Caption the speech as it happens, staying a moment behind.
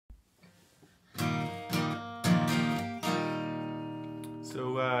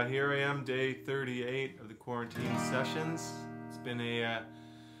So here I am, day 38 of the quarantine sessions. It's been a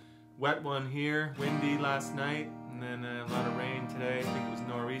wet one here, windy last night, and then a lot of rain today. I think it was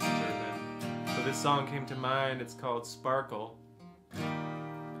nor'easter then. So this song came to mind. It's called Sparkle.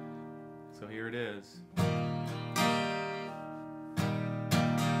 So here it is.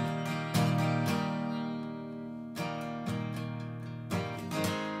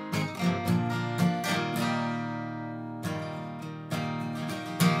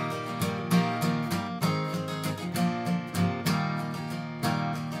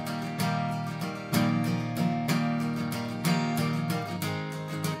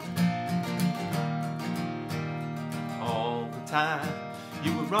 Time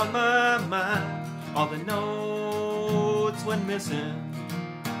you were on my mind, all the notes went missing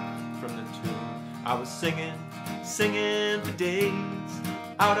from the tune. I was singing for days,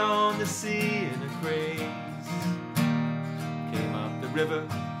 out on the sea in a craze. Came up the river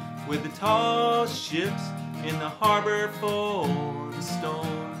with the tall ships in the harbor for the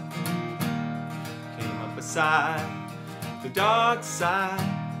storm. Came up beside the dark side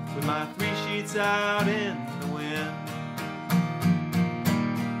with my 3 sheets out in the wind.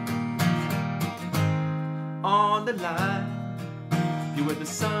 On the line, you were the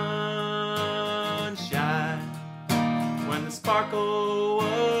sunshine when the sparkle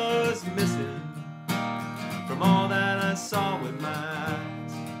was missing from all that I saw with my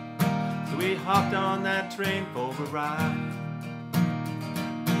eyes. So we hopped on that train for a ride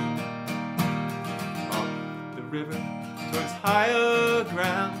up the river towards higher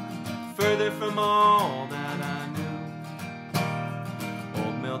ground, further from all that I knew.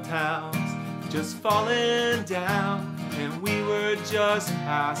 Old mill towns just falling down, and we were just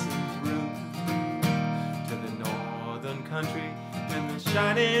passing through to the northern country and the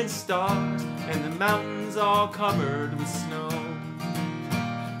shining stars and the mountains all covered with snow.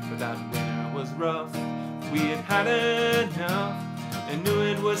 But that winter was rough, we had had enough and knew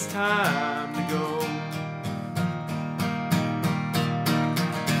it was time to go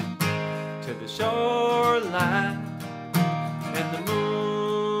to the shoreline and the moon.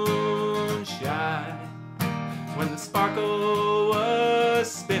 When the sparkle was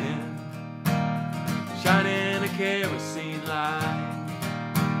spinning, shining a kerosene light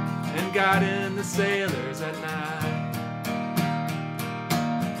and guiding the sailors at night.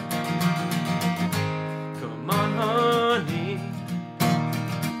 Come on, honey,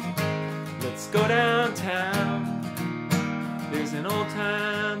 let's go downtown. There's an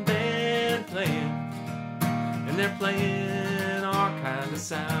old-time band playing, and they're playing our kind of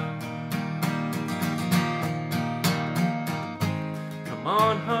sound. Come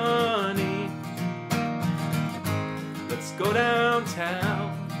on, honey, let's go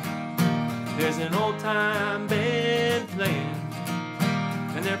downtown. There's an old-time band playing,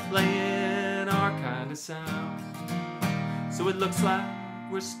 and they're playing our kind of sound. So it looks like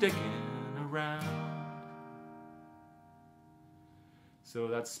we're sticking around. So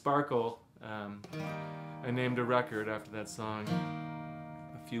that's Sparkle. I named a record after that song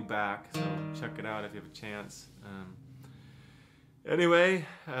a few back, so check it out if you have a chance. Anyway,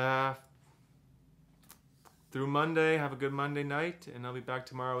 through Monday, have a good Monday night, and I'll be back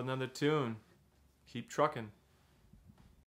tomorrow with another tune. Keep trucking.